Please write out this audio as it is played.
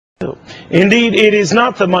Indeed, it is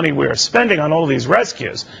not the money we are spending on all these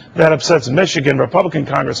rescues that upsets Michigan Republican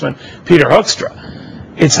Congressman Pete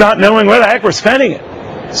Hoekstra. It's not knowing where the heck we're spending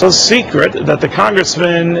it. So secret that the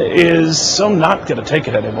congressman is so not going to take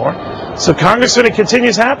it anymore. So, Congressman, it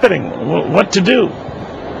continues happening. What to do?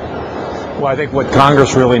 Well, I think what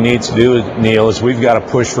Congress really needs to do, Neil, is we've got to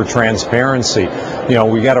push for transparency. You know,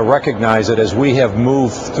 we got to recognize that as we have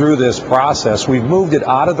moved through this process, we've moved it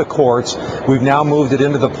out of the courts. We've now moved it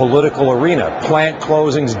into the political arena. Plant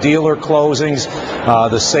closings, dealer closings,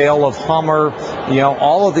 the sale of Hummer, you know,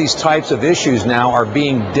 all of these types of issues now are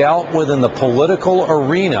being dealt with in the political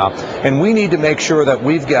arena. And we need to make sure that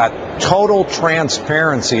we've got total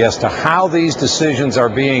transparency as to how these decisions are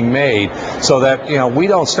being made so that, you know, we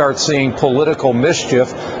don't start seeing political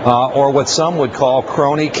mischief or what some would call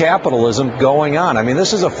crony capitalism going on. I mean,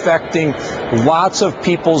 this is affecting lots of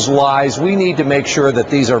people's lives. We need to make sure that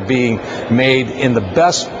these are being made in the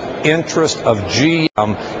best interest of GM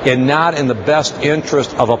and not in the best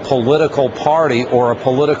interest of a political party or a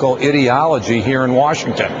political ideology here in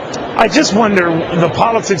Washington. I just wonder, the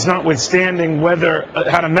politics notwithstanding, whether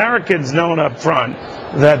had Americans known up front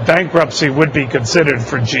that bankruptcy would be considered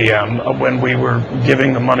for GM when we were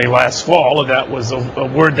giving the money last fall, that was a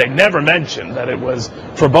word they never mentioned, that it was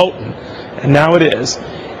verboten, and now it is,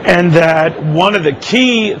 and that one of the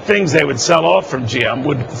key things they would sell off from GM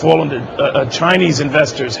would fall into a Chinese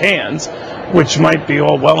investor's hands, which might be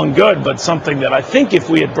all well and good, but something that I think if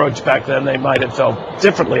we had broached back then they might have felt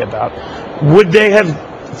differently about. Would they have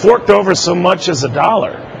forked over so much as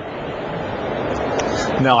 $1?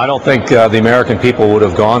 No, I don't think the American people would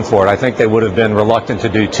have gone for it. I think they would have been reluctant to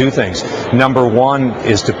do two things. Number one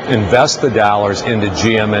is to invest the dollars into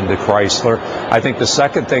GM and to Chrysler. I think the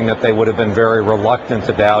second thing that they would have been very reluctant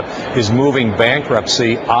about is moving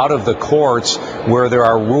bankruptcy out of the courts where there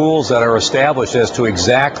are rules that are established as to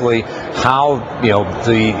exactly how, you know,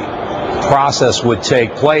 the process would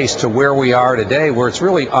take place to where we are today, where it's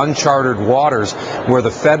really uncharted waters, where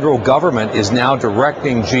the federal government is now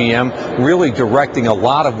directing GM, really directing a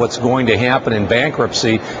lot of what's going to happen in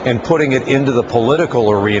bankruptcy and putting it into the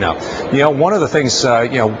political arena. You know, one of the things,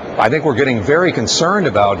 I think we're getting very concerned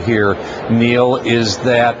about here, Neil, is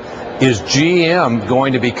GM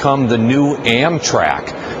going to become the new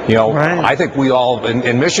Amtrak? You know, right. I think we all,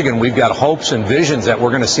 in Michigan, we've got hopes and visions that we're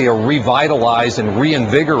going to see a revitalized and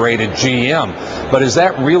reinvigorated GM. But is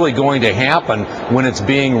that really going to happen when it's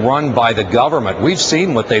being run by the government? We've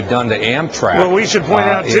seen what they've done to Amtrak. Well, we should point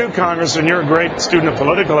out, too, Congressman, you're a great student of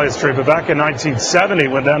political history, but back in 1970,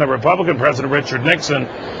 when then a Republican president, Richard Nixon,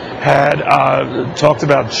 had talked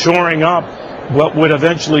about shoring up what would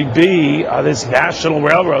eventually be this national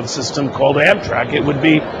railroad system called Amtrak. It would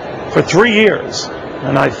be for 3 years,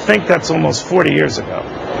 and I think that's almost 40 years ago.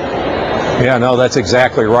 Yeah, no, that's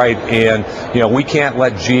exactly right. And, you know, we can't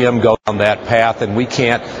let GM go down that path, and we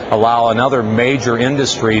can't allow another major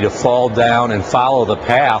industry to fall down and follow the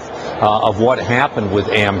path of what happened with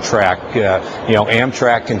Amtrak.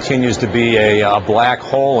 Amtrak continues to be a black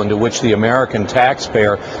hole into which the American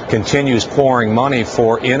taxpayer continues pouring money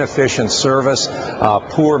for inefficient service,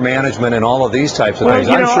 poor management, and all of these types of things.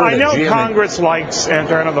 I know Congress likes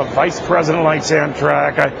Amtrak. I know the Vice President likes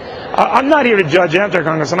Amtrak. I'm not here to judge Amtrak,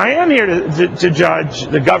 Congressman. I am here to judge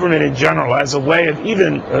the government in general as a way of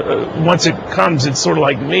even once it comes, it's sort of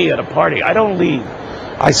like me at a party. I don't leave.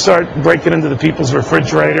 I start breaking into the people's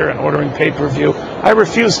refrigerator and ordering pay-per-view. I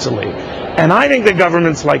refuse to leave. And I think the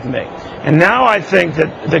government's like me. And now I think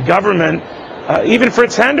that the government, even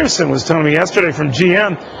Fritz Henderson was telling me yesterday from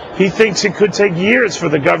GM, he thinks it could take years for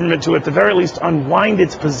the government to, at the very least, unwind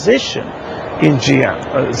its position in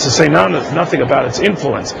GM, to say nothing about its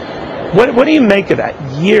influence. What do you make of that?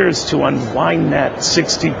 Years to unwind that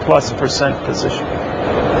 60+% position?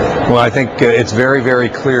 Well, I think it's very, very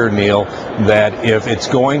clear, Neil, that if it's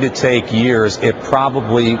going to take years, it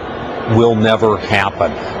probably will never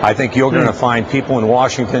happen. I think you're going to find people in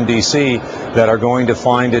Washington, D.C. that are going to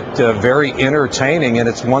find it very entertaining, and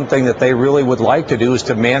it's one thing that they really would like to do is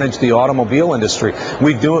to manage the automobile industry.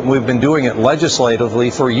 We've been doing it legislatively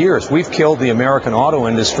for years. We've killed the American auto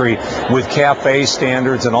industry with CAFE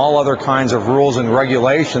standards and all other kinds of rules and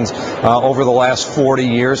regulations over the last 40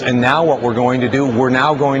 years, and now what we're going to do, we're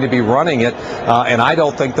now going to be running it, and I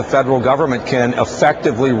don't think the federal government can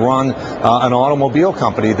effectively run an automobile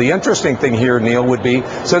company. The interesting thing here, Neil, would be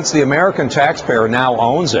since the American taxpayer now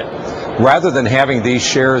owns it, rather than having these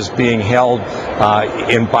shares being held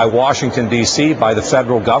by Washington, D.C., by the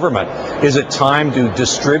federal government, is it time to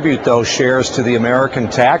distribute those shares to the American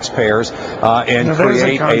taxpayers and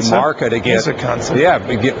create a market again? Yeah,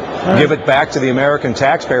 give it back to the American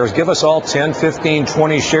taxpayers. Give us all 10, 15,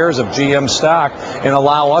 20 shares of GM stock and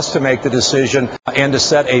allow us to make the decision and to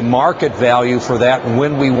set a market value for that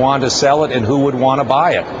when we want to sell it and who would want to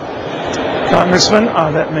buy it. Congressman,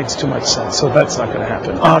 that makes too much sense, so that's not going to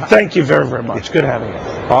happen. Thank you very, very much. Good having you.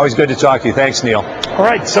 Always good to talk to you. Thanks, Neil. All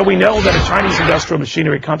right, so we know that a Chinese industrial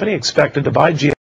machinery company expected to buy GM